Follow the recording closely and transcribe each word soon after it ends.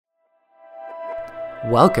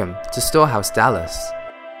Welcome to Storehouse Dallas.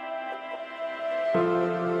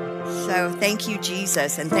 So thank you,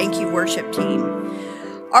 Jesus, and thank you, worship team.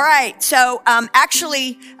 All right, so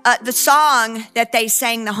the song that they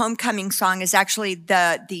sang, the homecoming song, is actually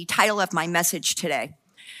the title of my message today.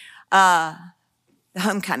 The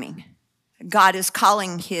homecoming. God is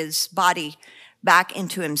calling his body back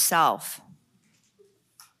into himself.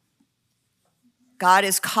 God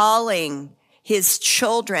is calling his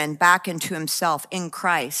children back into himself in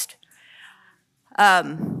Christ.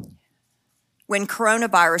 When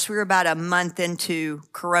coronavirus, we were about a month into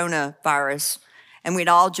coronavirus, and we'd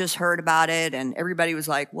all just heard about it, and everybody was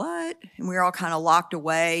like, what? And we were all kind of locked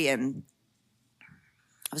away, and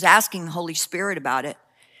I was asking the Holy Spirit about it.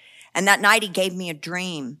 And that night he gave me a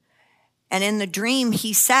dream. And in the dream,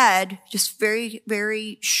 he said, just very,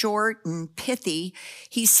 very short and pithy,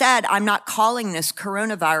 he said, I'm not calling this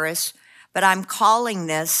coronavirus, but I'm calling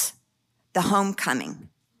this the homecoming.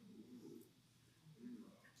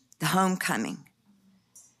 The homecoming.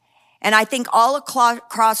 And I think all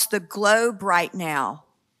across the globe right now,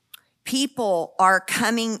 people are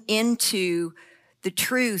coming into the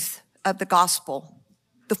truth of the gospel,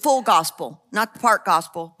 the full gospel, not the part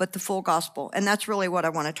gospel, but the full gospel. And that's really what I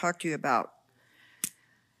want to talk to you about.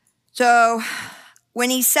 So when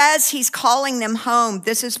he says he's calling them home,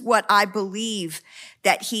 this is what I believe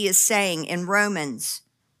that he is saying in Romans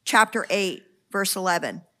chapter 8, verse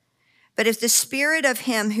 11. But if the spirit of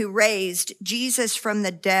him who raised Jesus from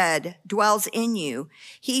the dead dwells in you,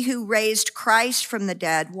 he who raised Christ from the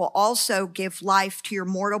dead will also give life to your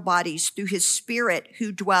mortal bodies through his spirit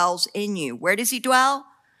who dwells in you. Where does he dwell?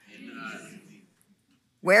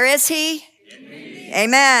 Where is he?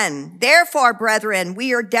 Amen. Therefore, brethren,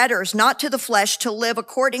 we are debtors not to the flesh to live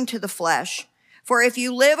according to the flesh. For if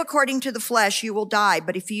you live according to the flesh, you will die.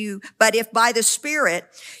 But if by the Spirit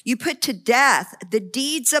you put to death the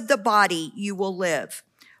deeds of the body, you will live.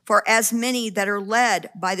 For as many that are led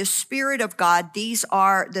by the Spirit of God, these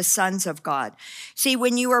are the sons of God. See,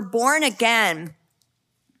 when you are born again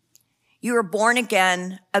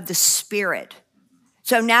of the Spirit.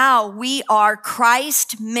 So now we are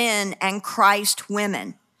Christ men and Christ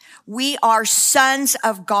women. We are sons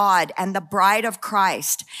of God and the bride of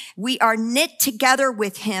Christ. We are knit together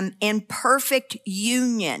with him in perfect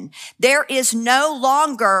union. There is no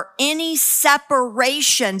longer any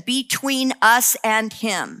separation between us and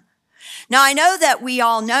him. Now, I know that we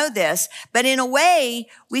all know this, but in a way,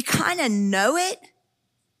 we kind of know it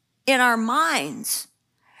in our minds.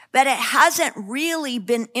 But it hasn't really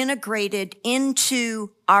been integrated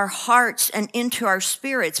into our hearts and into our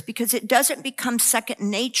spirits because it doesn't become second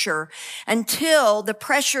nature until the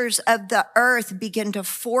pressures of the earth begin to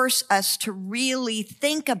force us to really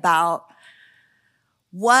think about,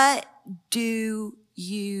 what do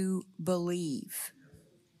you believe?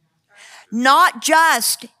 Not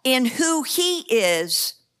just in who he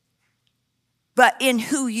is, but in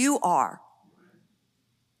who you are.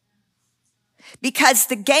 Because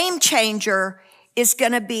the game changer is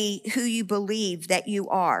going to be who you believe that you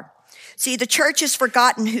are. See, the church has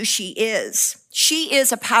forgotten who she is. She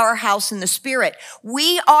is a powerhouse in the spirit.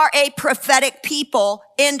 We are a prophetic people,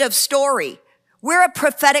 end of story. We're a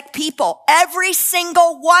prophetic people. Every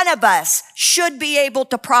single one of us should be able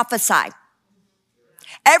to prophesy.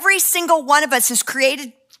 Every single one of us is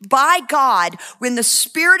created by God. When the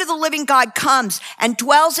Spirit of the living God comes and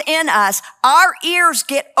dwells in us, our ears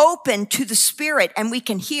get open to the Spirit and we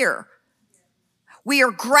can hear. We are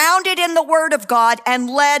grounded in the Word of God and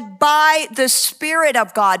led by the Spirit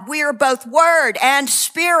of God. We are both Word and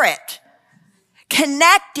Spirit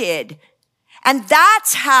connected. And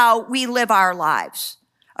that's how we live our lives,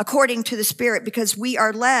 according to the Spirit, because we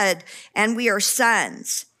are led and we are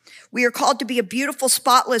sons. We are called to be a beautiful,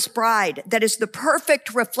 spotless bride that is the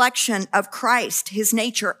perfect reflection of Christ, his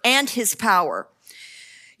nature, and his power.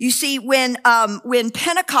 You see, when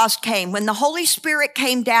Pentecost came, when the Holy Spirit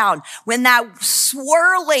came down, when that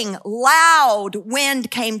swirling, loud wind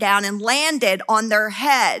came down and landed on their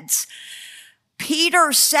heads,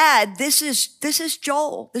 Peter said, this is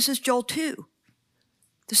Joel. This is Joel 2.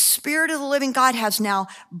 The Spirit of the living God has now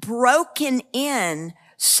broken in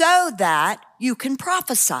so that you can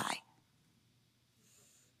prophesy.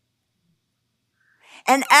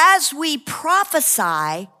 And as we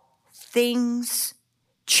prophesy, things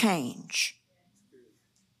change.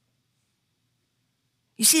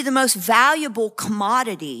 You see, the most valuable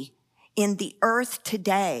commodity in the earth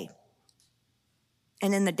today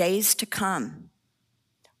and in the days to come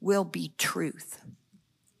will be truth.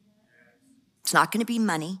 It's not going to be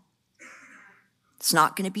money. It's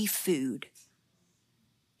not going to be food.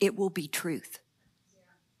 It will be truth.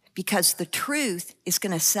 because the truth is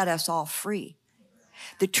going to set us all free.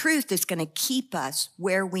 The truth is going to keep us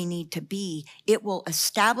where we need to be. It will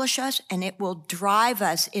establish us and it will drive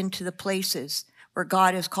us into the places where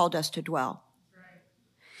God has called us to dwell.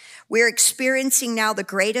 We're experiencing now the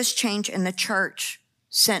greatest change in the church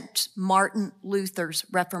since Martin Luther's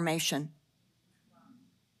Reformation.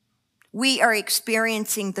 We are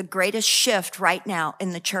experiencing the greatest shift right now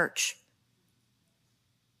in the church.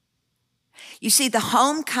 You see, the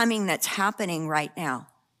homecoming that's happening right now,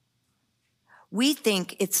 we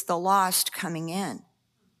think it's the lost coming in.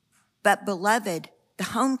 But beloved, the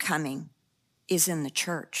homecoming is in the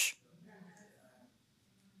church.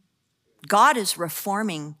 God is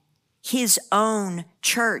reforming his own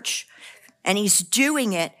church, and he's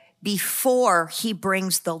doing it before he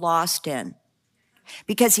brings the lost in.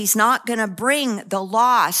 Because he's not going to bring the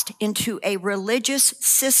lost into a religious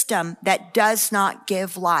system that does not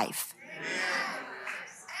give life.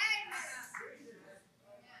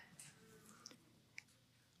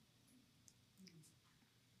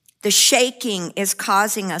 The shaking is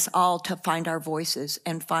causing us all to find our voices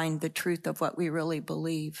and find the truth of what we really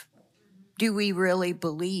believe. Do we really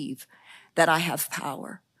believe that I have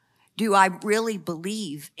power? Do I really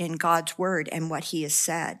believe in God's word and what he has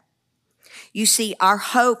said? You see, our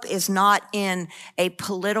hope is not in a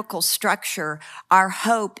political structure. Our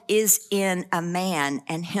hope is in a man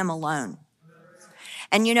and him alone.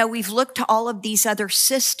 And you know, we've looked to all of these other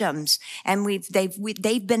systems, and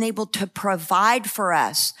they've been able to provide for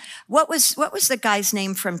us. What was the guy's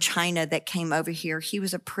name from China that came over here? He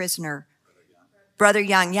was a prisoner. Brother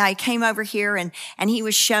Young. Yeah, he came over here and he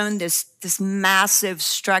was shown this massive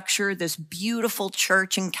structure, this beautiful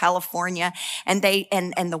church in California. And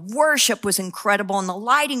the worship was incredible and the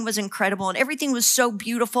lighting was incredible and everything was so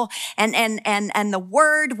beautiful. And the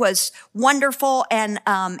word was wonderful. And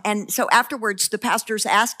so afterwards the pastors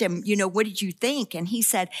asked him, you know, what did you think? And he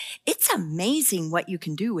said, it's amazing what you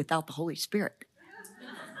can do without the Holy Spirit.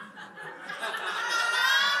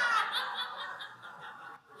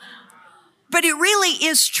 But it really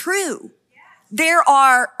is true. There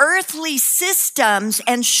are earthly systems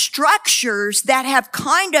and structures that have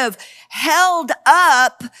kind of held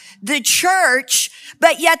up the church,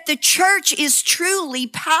 but yet the church is truly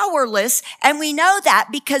powerless. And we know that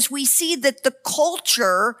because we see that the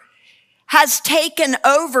culture has taken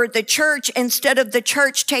over the church instead of the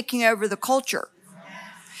church taking over the culture.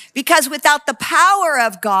 Because without the power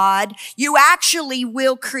of God, you actually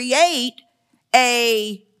will create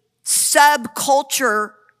a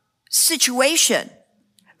subculture situation.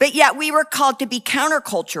 But yet we were called to be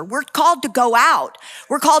counterculture. We're called to go out.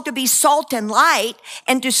 We're called to be salt and light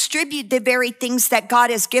and distribute the very things that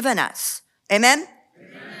God has given us. Amen?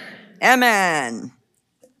 Amen.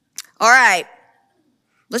 All right.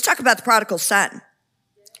 Let's talk about the prodigal son.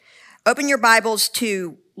 Open your Bibles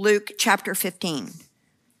to Luke chapter 15.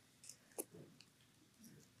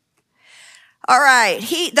 All right.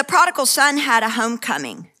 The prodigal son had a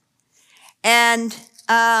homecoming. And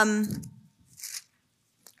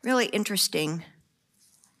really interesting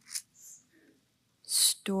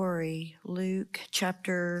story, Luke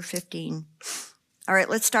chapter 15. All right,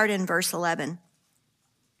 let's start in verse 11.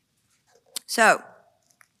 So,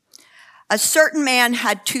 a certain man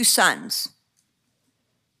had two sons.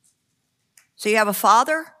 So you have a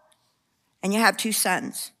father and you have two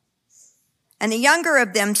sons. And the younger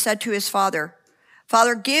of them said to his father,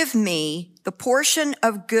 Father, give me the portion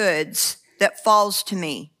of goods that falls to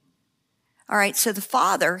me. All right, so the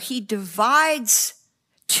father, he divides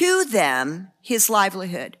to them his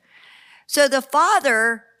livelihood. So the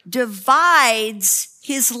father divides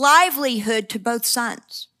his livelihood to both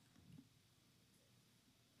sons.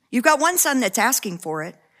 You've got one son that's asking for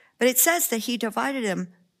it, but it says that he divided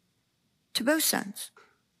him to both sons.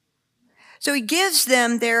 So he gives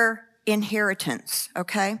them their inheritance,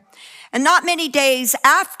 okay? And not many days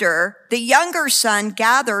after, the younger son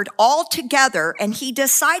gathered all together and he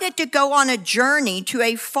decided to go on a journey to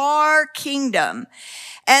a far kingdom.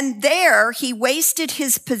 And there he wasted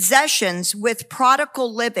his possessions with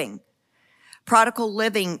prodigal living. Prodigal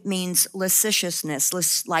living means licentiousness.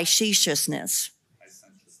 Licentiousness.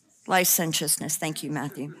 Thank you,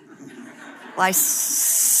 Matthew.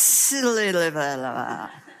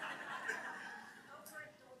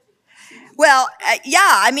 Well,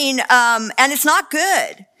 and it's not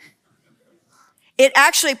good.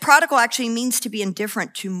 Prodigal actually means to be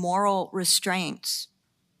indifferent to moral restraints.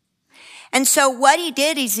 And so what he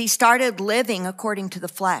did is he started living according to the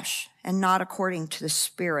flesh and not according to the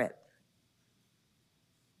spirit.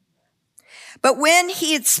 But when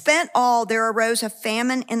he had spent all, there arose a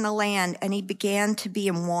famine in the land, and he began to be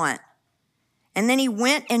in want. And then he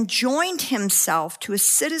went and joined himself to a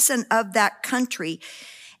citizen of that country,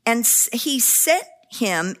 and he sent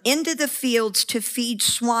him into the fields to feed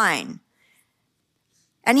swine.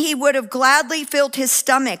 And he would have gladly filled his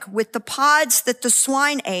stomach with the pods that the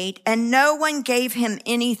swine ate, and no one gave him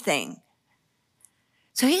anything.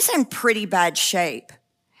 So he's in pretty bad shape.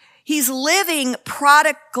 He's living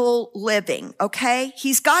prodigal living, okay?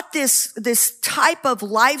 He's got this type of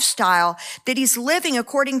lifestyle that he's living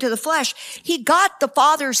according to the flesh. He got the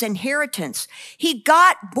Father's inheritance. He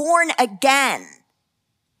got born again.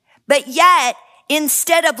 But yet,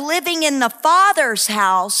 instead of living in the Father's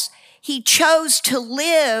house, he chose to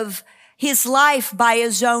live his life by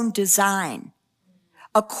his own design,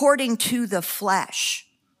 according to the flesh.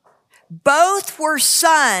 Both were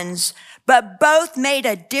sons, but both made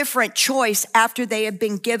a different choice after they had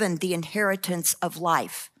been given the inheritance of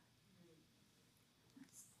life.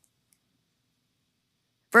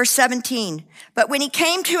 Verse 17, but when he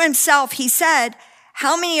came to himself, he said,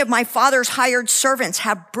 how many of my father's hired servants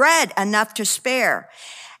have bread enough to spare?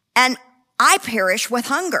 And I perish with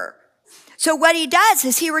hunger. So what he does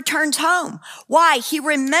is he returns home. Why? He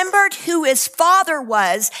remembered who his father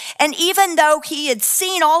was. And even though he had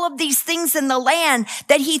seen all of these things in the land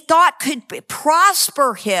that he thought could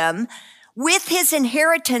prosper him with his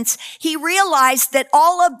inheritance, he realized that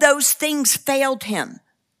all of those things failed him.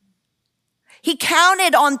 He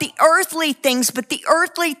counted on the earthly things, but the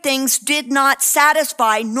earthly things did not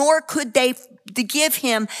satisfy, nor could they give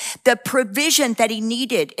him the provision that he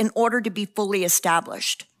needed in order to be fully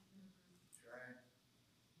established.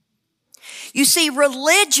 You see,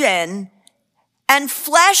 religion and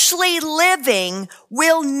fleshly living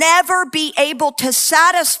will never be able to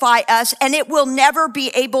satisfy us, and it will never be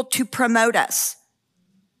able to promote us.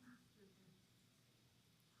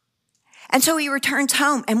 And so he returns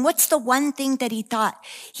home. And what's the one thing that he thought?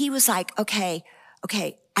 He was like, okay,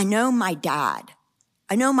 I know my dad.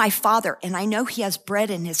 I know my father, and I know he has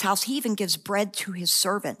bread in his house. He even gives bread to his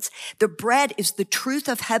servants. The bread is the truth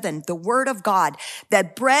of heaven, the word of God, the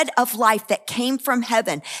bread of life that came from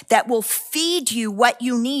heaven that will feed you what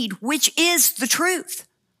you need, which is the truth.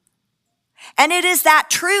 And it is that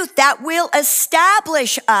truth that will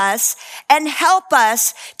establish us and help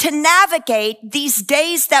us to navigate these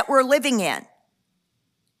days that we're living in.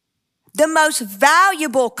 The most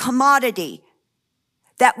valuable commodity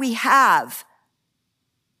that we have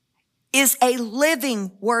is a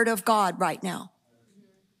living word of God right now.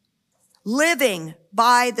 Living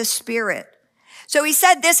by the Spirit. So he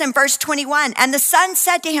said this in verse 21, and the son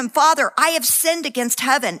said to him, Father, I have sinned against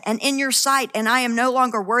heaven and in your sight, and I am no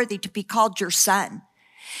longer worthy to be called your son.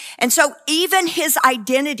 And so even his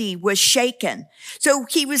identity was shaken. So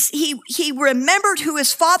he remembered who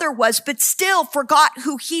his father was, but still forgot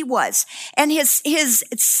who he was and his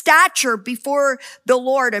stature before the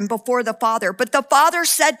Lord and before the Father. But the father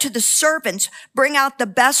said to the servants, bring out the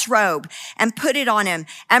best robe and put it on him,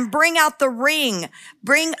 and bring out the ring,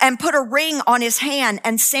 and put a ring on his hand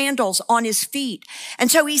and sandals on his feet.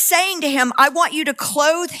 And so he's saying to him, I want you to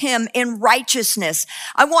clothe him in righteousness.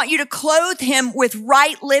 I want you to clothe him with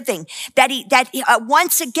right living, that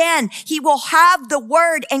once again, he will have the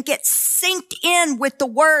word and get synced in with the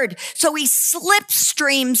word. So he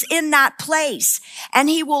slipstreams in that place, and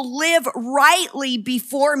he will live rightly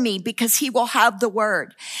before me because he will have the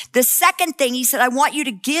word. The second thing, he said, I want you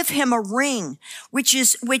to give him a ring, which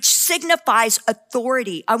signifies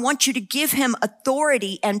authority. I want you to give him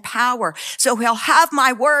authority and power. So he'll have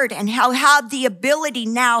my word, and he'll have the ability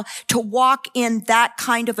now to walk in that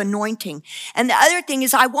kind of anointing. And the other thing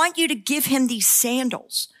is, I want you to give him these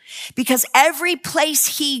sandals, because every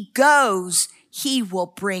place he goes, he will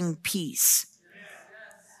bring peace.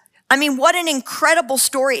 I mean, what an incredible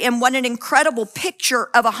story and what an incredible picture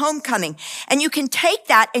of a homecoming. And you can take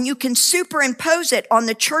that and you can superimpose it on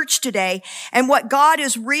the church today and what God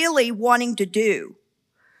is really wanting to do.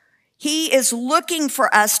 He is looking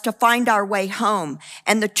for us to find our way home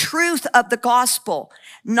and the truth of the gospel,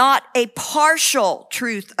 not a partial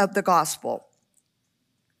truth of the gospel.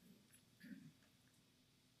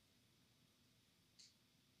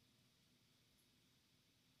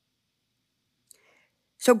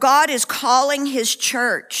 So God is calling his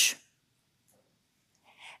church.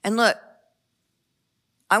 And look,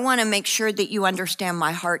 I want to make sure that you understand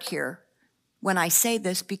my heart here when I say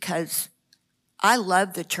this, because I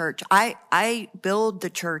love the church. I build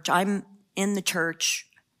the church. I'm in the church.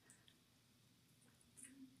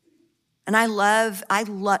 And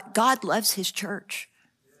God loves his church.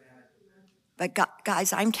 But God,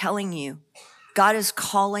 guys, I'm telling you, God is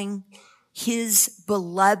calling his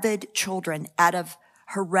beloved children out of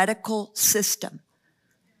heretical system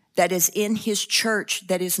that is in his church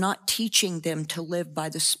that is not teaching them to live by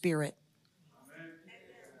the Spirit,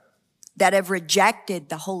 that have rejected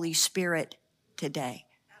the Holy Spirit today.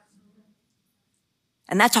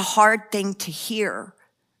 And that's a hard thing to hear,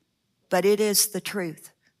 but it is the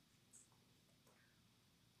truth.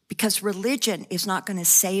 Because religion is not going to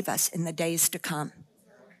save us in the days to come.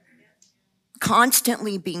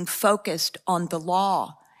 Constantly being focused on the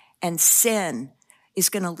law and sin is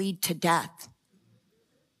going to lead to death.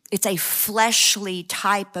 It's a fleshly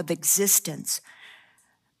type of existence.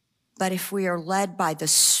 But if we are led by the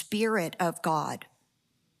Spirit of God,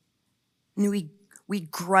 and we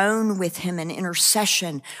groan with him in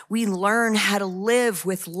intercession, we learn how to live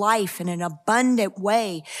with life in an abundant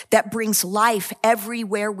way that brings life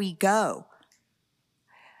everywhere we go.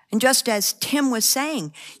 And just as Tim was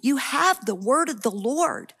saying, you have the word of the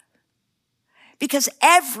Lord. Because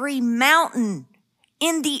every mountain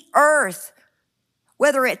in the earth,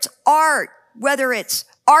 whether it's art, whether it's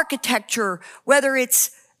architecture, whether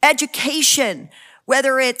it's education,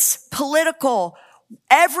 whether it's political,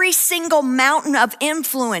 every single mountain of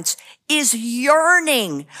influence is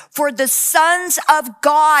yearning for the sons of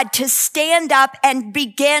God to stand up and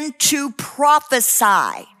begin to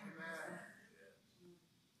prophesy.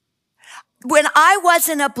 When I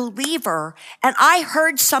wasn't a believer and I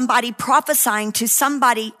heard somebody prophesying to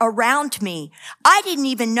somebody around me, I didn't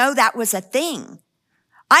even know that was a thing.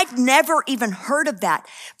 I'd never even heard of that.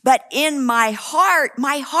 But in my heart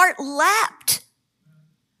leapt.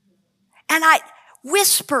 And I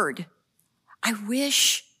whispered, I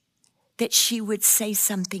wish that she would say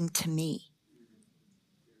something to me.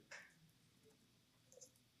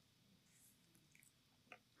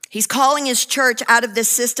 He's calling his church out of this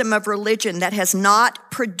system of religion that has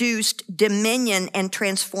not produced dominion and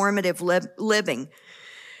transformative living.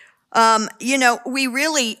 We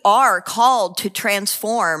really are called to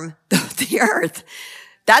transform the earth.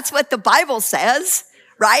 That's what the Bible says,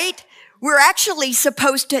 right? We're actually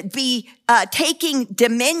supposed to be taking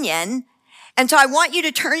dominion. And so I want you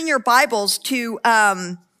to turn in your Bibles to,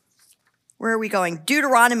 where are we going?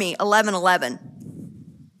 Deuteronomy 11:11.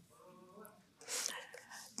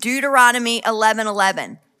 Deuteronomy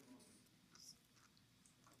 11:11.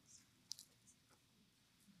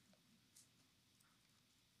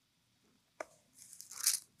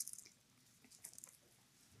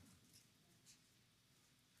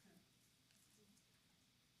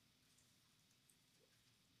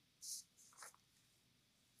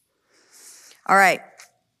 All right.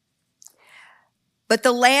 But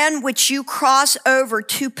the land which you cross over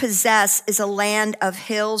to possess is a land of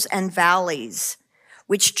hills and valleys,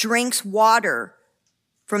 which drinks water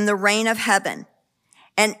from the rain of heaven.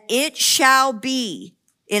 And it shall be,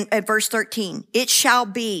 in verse 13, it shall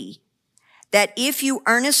be that if you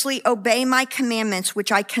earnestly obey my commandments,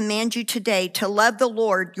 which I command you today, to love the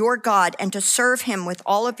Lord your God and to serve him with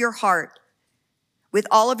all of your heart, with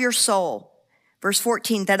all of your soul. Verse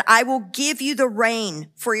 14, that I will give you the rain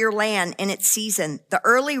for your land in its season, the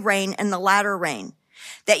early rain and the latter rain,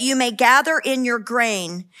 that you may gather in your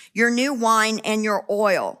grain, your new wine, and your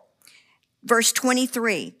oil. Verse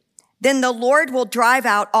 23, then the Lord will drive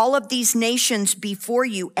out all of these nations before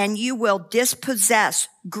you, and you will dispossess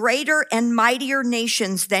greater and mightier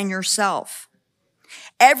nations than yourself.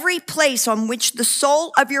 Every place on which the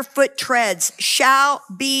sole of your foot treads shall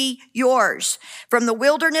be yours. From the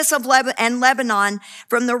wilderness of Lebanon,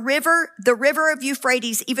 from the river of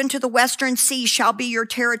Euphrates, even to the western sea shall be your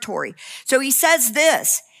territory. So he says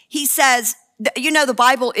this. He says, the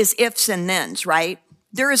Bible is ifs and thens, right?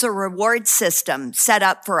 There is a reward system set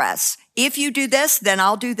up for us. If you do this, then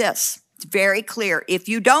I'll do this. It's very clear. If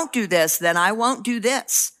you don't do this, then I won't do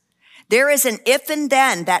this. There is an if and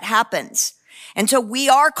then that happens. And so we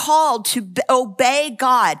are called to obey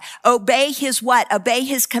God, obey his what? Obey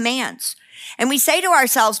his commands. And we say to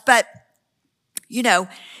ourselves, but,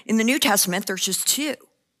 in the New Testament, there's just two.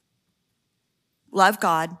 Love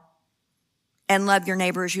God and love your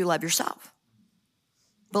neighbor as you love yourself.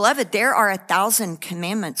 Beloved, there are 1,000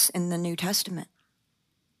 commandments in the New Testament.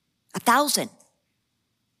 1,000.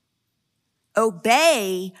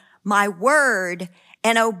 Obey my word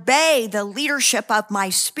and obey the leadership of my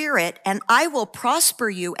spirit, and I will prosper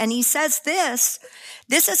you. And he says this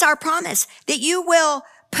is our promise, that you will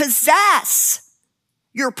possess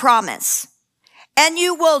your promise, and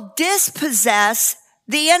you will dispossess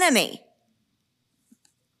the enemy.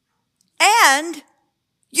 And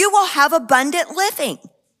you will have abundant living.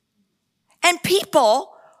 And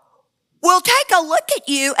people will take a look at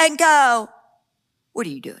you and go, what are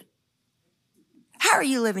you doing? How are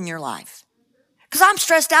you living your life? Because I'm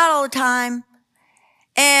stressed out all the time,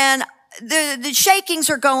 and the shakings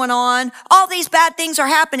are going on, all these bad things are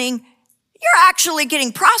happening, you're actually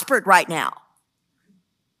getting prospered right now.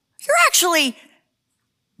 You're actually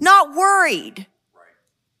not worried.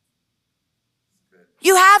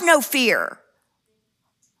 You have no fear.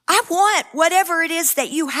 I want whatever it is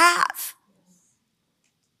that you have.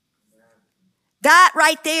 That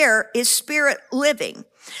right there is spirit living.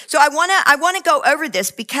 So I want to go over this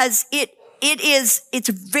because it's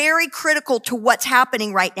very critical to what's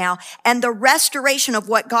happening right now and the restoration of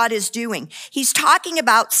what God is doing. He's talking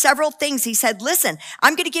about several things. He said, listen,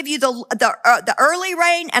 I'm going to give you the early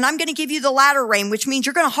rain and I'm going to give you the latter rain, which means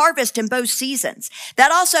you're going to harvest in both seasons.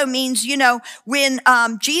 That also means, when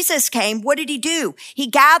Jesus came, what did he do? He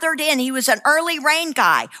gathered in. He was an early rain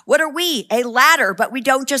guy. What are we? A latter, but we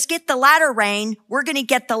don't just get the latter rain. We're going to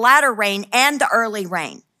get the latter rain and the early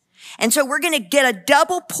rain. And so we're going to get a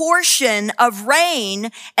double portion of rain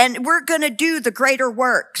and we're going to do the greater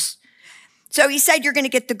works. So he said, you're going to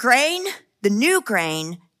get the grain, the new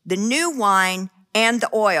wine, and the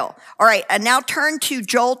oil. All right. And now turn to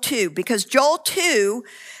Joel 2, because Joel 2,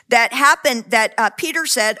 that happened, that Peter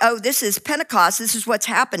said, oh, this is Pentecost. This is what's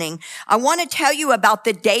happening. I want to tell you about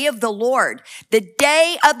the day of the Lord. The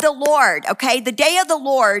day of the Lord, okay? The day of the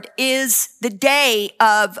Lord is the day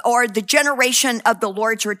of, or the generation of the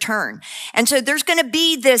Lord's return. And so there's going to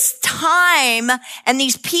be this time and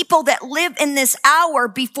these people that live in this hour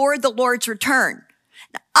before the Lord's return.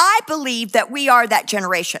 Now, I believe that we are that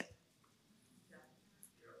generation.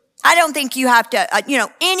 I don't think you have to,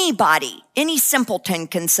 anybody, any simpleton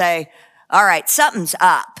can say, all right, something's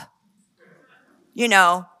up. You've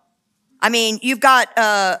got,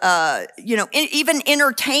 even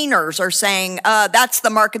entertainers are saying, that's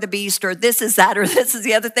the mark of the beast, or this is that, or this is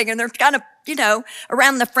the other thing. And they're kind of,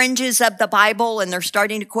 around the fringes of the Bible, and they're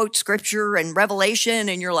starting to quote scripture and Revelation.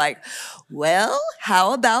 And you're like, well,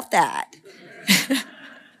 how about that?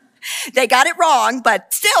 They got it wrong,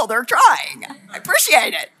 but still they're trying. I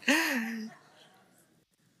appreciate it.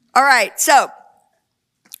 All right. So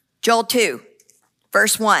Joel 2,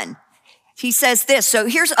 verse 1, he says this. So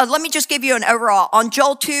here's, let me just give you an overall. On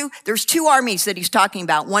Joel 2, there's two armies that he's talking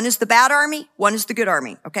about. One is the bad army. One is the good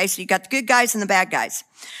army. Okay. So you got the good guys and the bad guys.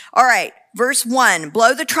 All right. Verse 1,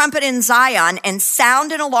 blow the trumpet in Zion and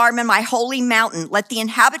sound an alarm in my holy mountain. Let the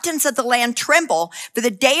inhabitants of the land tremble, for the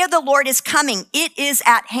day of the Lord is coming. It is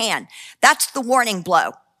at hand. That's the warning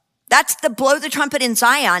blow. That's the blow the trumpet in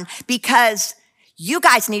Zion, because you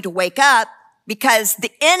guys need to wake up, because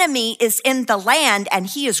the enemy is in the land and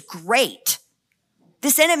he is great.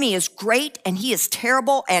 This enemy is great and he is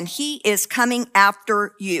terrible and he is coming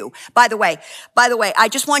after you. By the way, I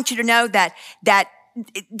just want you to know that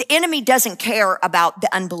the enemy doesn't care about the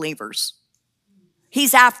unbelievers.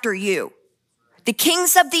 He's after you. The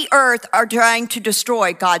kings of the earth are trying to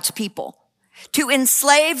destroy God's people, to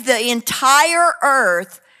enslave the entire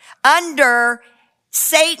earth under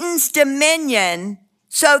Satan's dominion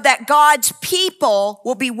so that God's people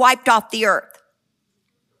will be wiped off the earth.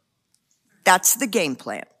 That's the game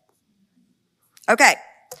plan. Okay.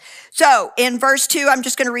 So in verse 2, I'm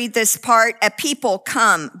just going to read this part. A people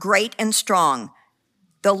come great and strong,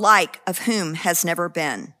 the like of whom has never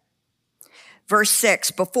been. Verse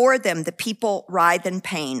 6, before them the people writhe in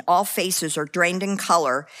pain. All faces are drained in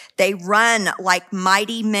color. They run like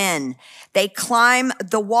mighty men. They climb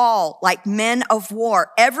the wall like men of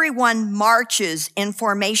war. Everyone marches in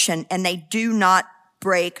formation and they do not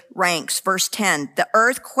break ranks. Verse 10, the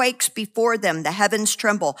earth quakes before them. The heavens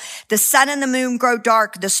tremble. The sun and the moon grow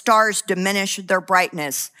dark. The stars diminish their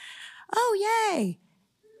brightness. Oh, yay.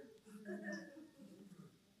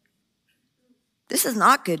 This is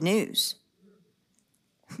not good news.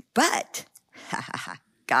 But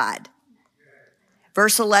God.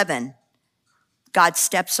 Verse 11, God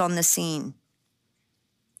steps on the scene.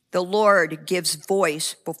 The Lord gives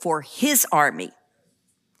voice before his army.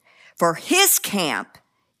 For his camp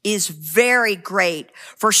is very great.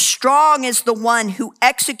 For strong is the one who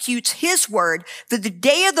executes his word. For the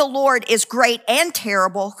day of the Lord is great and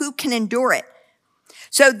terrible. Who can endure it?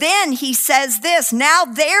 So then he says this, now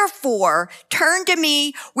therefore turn to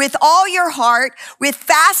me with all your heart, with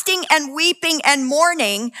fasting and weeping and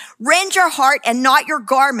mourning, rend your heart and not your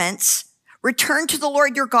garments. Return to the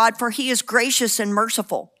Lord your God, for he is gracious and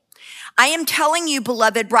merciful. I am telling you,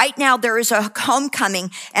 beloved, right now there is a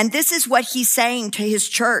homecoming, and this is what he's saying to his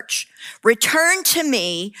church. Return to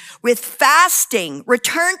me with fasting.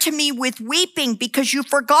 Return to me with weeping, because you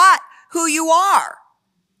forgot who you are.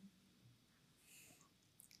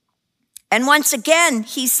 And once again,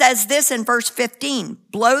 he says this in verse 15,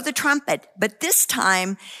 blow the trumpet. But this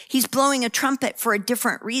time, he's blowing a trumpet for a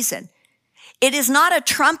different reason. It is not a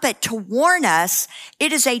trumpet to warn us.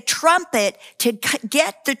 It is a trumpet to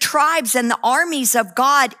get the tribes and the armies of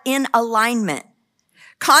God in alignment.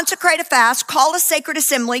 Consecrate a fast, call a sacred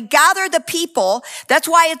assembly, gather the people. That's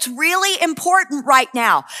why it's really important right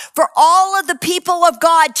now for all of the people of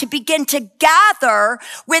God to begin to gather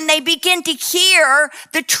when they begin to hear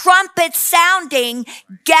the trumpet sounding.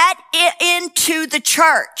 Get into the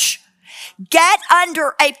church. Get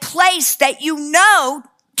under a place that you know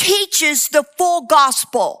teaches the full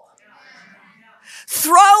gospel.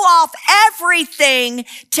 Throw off everything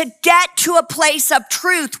to get to a place of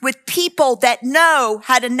truth with people that know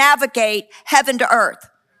how to navigate heaven to earth.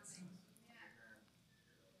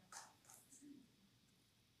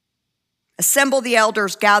 Assemble the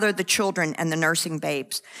elders, gather the children and the nursing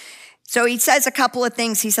babes. So he says a couple of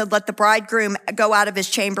things. He said, let the bridegroom go out of his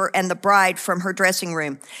chamber and the bride from her dressing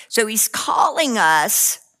room. So he's calling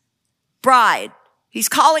us bride. He's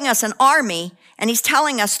calling us an army, and he's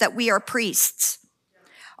telling us that we are priests.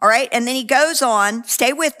 All right. And then he goes on,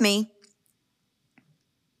 stay with me.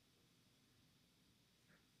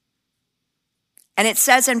 And it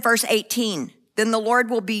says in verse 18, then the Lord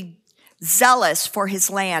will be zealous for his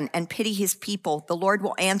land and pity his people. The Lord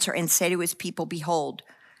will answer and say to his people, behold,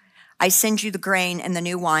 I send you the grain and the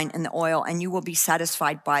new wine and the oil, and you will be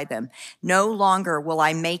satisfied by them. No longer will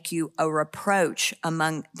I make you a reproach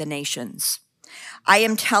among the nations. I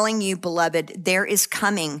am telling you, beloved, there is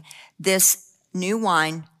coming this new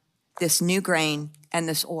wine, this new grain, and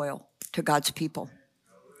this oil to God's people.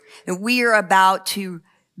 And we are about to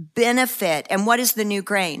benefit. And what is the new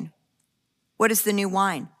grain? What is the new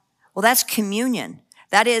wine? Well, that's communion.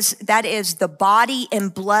 That is the body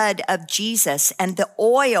and blood of Jesus. And the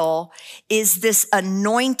oil is this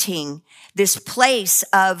anointing, this place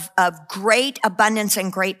of great abundance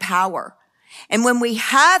and great power. And when we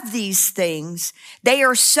have these things, they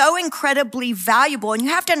are so incredibly valuable. And you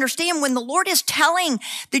have to understand, when the Lord is telling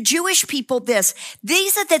the Jewish people this,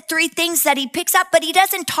 these are the three things that he picks up, but he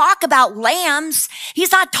doesn't talk about lambs.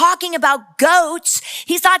 He's not talking about goats.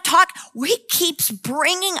 He keeps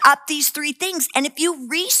bringing up these three things. And if you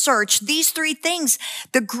research these three things,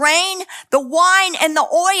 the grain, the wine, and the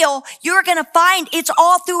oil, you're going to find it's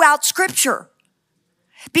all throughout Scripture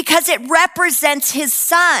because it represents his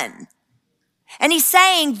son. And he's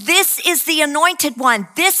saying, this is the anointed one.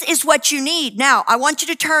 This is what you need. Now, I want you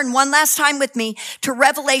to turn one last time with me to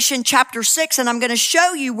Revelation chapter 6, and I'm going to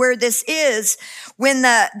show you where this is when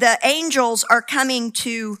the angels are coming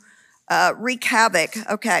to wreak havoc.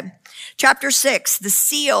 Okay. Chapter 6, the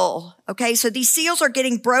seal. Okay. So these seals are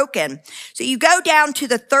getting broken. So you go down to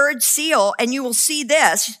the third seal and you will see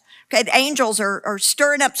this. Okay. The angels are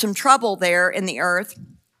stirring up some trouble there in the earth.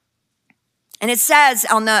 And it says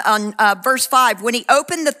on verse 5, when he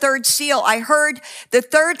opened the third seal, I heard the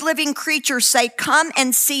third living creature say, come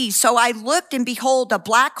and see. So I looked, and behold, a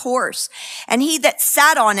black horse, and he that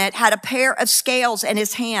sat on it had a pair of scales in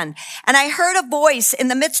his hand. And I heard a voice in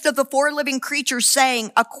the midst of the four living creatures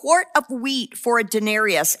saying, a quart of wheat for a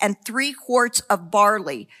denarius, and 3 quarts of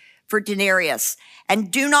barley for denarius.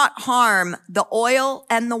 And do not harm the oil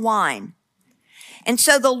and the wine. And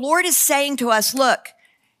so the Lord is saying to us, look,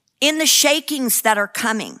 in the shakings that are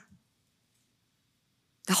coming,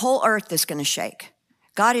 the whole earth is going to shake.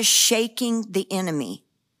 God is shaking the enemy,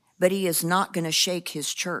 but he is not going to shake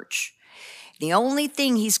his church. The only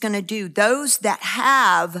thing he's going to do, those that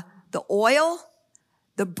have the oil,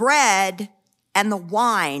 the bread, and the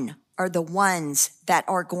wine are the ones that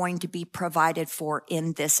are going to be provided for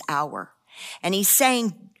in this hour. And he's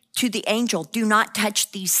saying to the angel, do not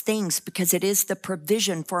touch these things, because it is the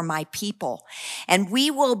provision for my people. And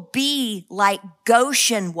we will be like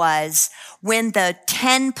Goshen was when the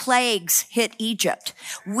 10 plagues hit Egypt.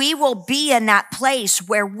 We will be in that place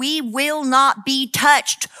where we will not be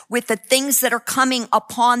touched with the things that are coming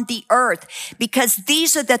upon the earth, because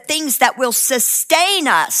these are the things that will sustain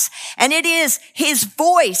us. And it is his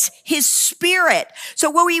voice, his spirit.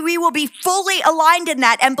 So we will be fully aligned in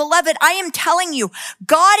that. And beloved, I am telling you,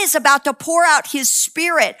 God is about to pour out his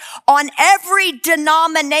spirit on every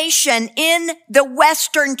denomination in the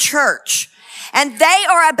Western church. And they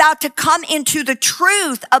are about to come into the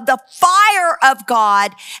truth of the fire of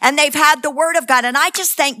God, and they've had the word of God. And I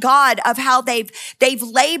just thank God of how they've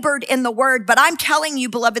labored in the word. But I'm telling you,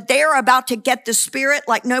 beloved, they are about to get the spirit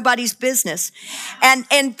like nobody's business. And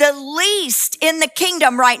the least in the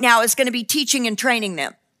kingdom right now is going to be teaching and training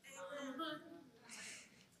them.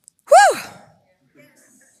 Whew.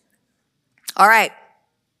 All right,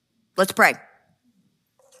 let's pray.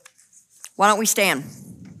 Why don't we stand?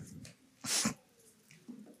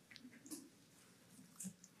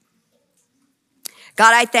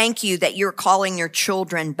 God, I thank you that you're calling your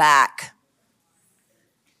children back,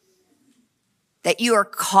 that you are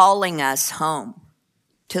calling us home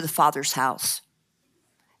to the Father's house,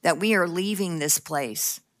 that we are leaving this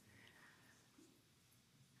place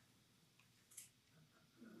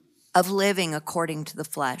of living according to the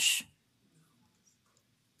flesh.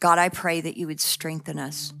 God, I pray that you would strengthen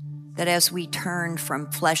us, that as we turn from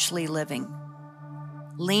fleshly living,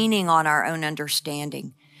 leaning on our own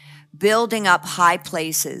understanding, building up high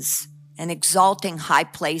places and exalting high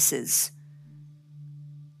places,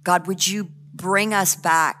 God, would you bring us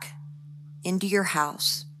back into your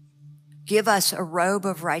house? Give us a robe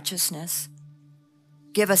of righteousness.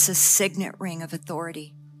 Give us a signet ring of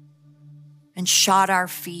authority, and shod our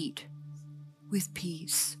feet with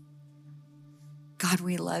peace. God,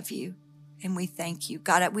 we love you and we thank you.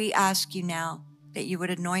 God, we ask you now that you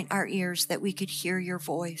would anoint our ears, that we could hear your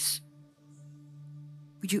voice.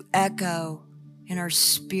 Would you echo in our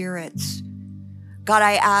spirits? God,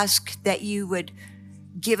 I ask that you would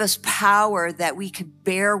give us power that we could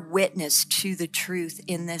bear witness to the truth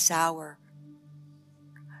in this hour.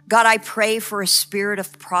 God, I pray for a spirit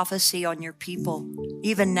of prophecy on your people,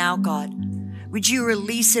 even now, God. Would you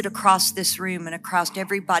release it across this room and across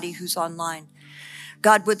everybody who's online?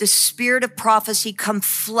 God, would the spirit of prophecy come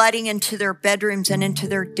flooding into their bedrooms and into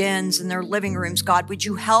their dens and their living rooms? God, would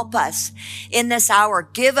you help us in this hour?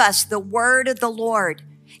 Give us the word of the Lord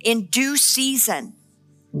in due season.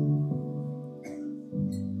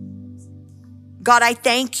 God, I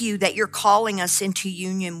thank you that you're calling us into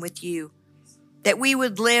union with you, that we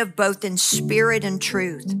would live both in spirit and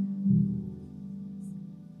truth.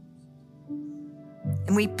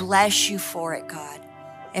 And we bless you for it, God.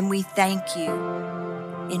 And we thank you.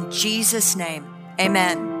 In Jesus' name,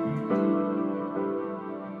 amen.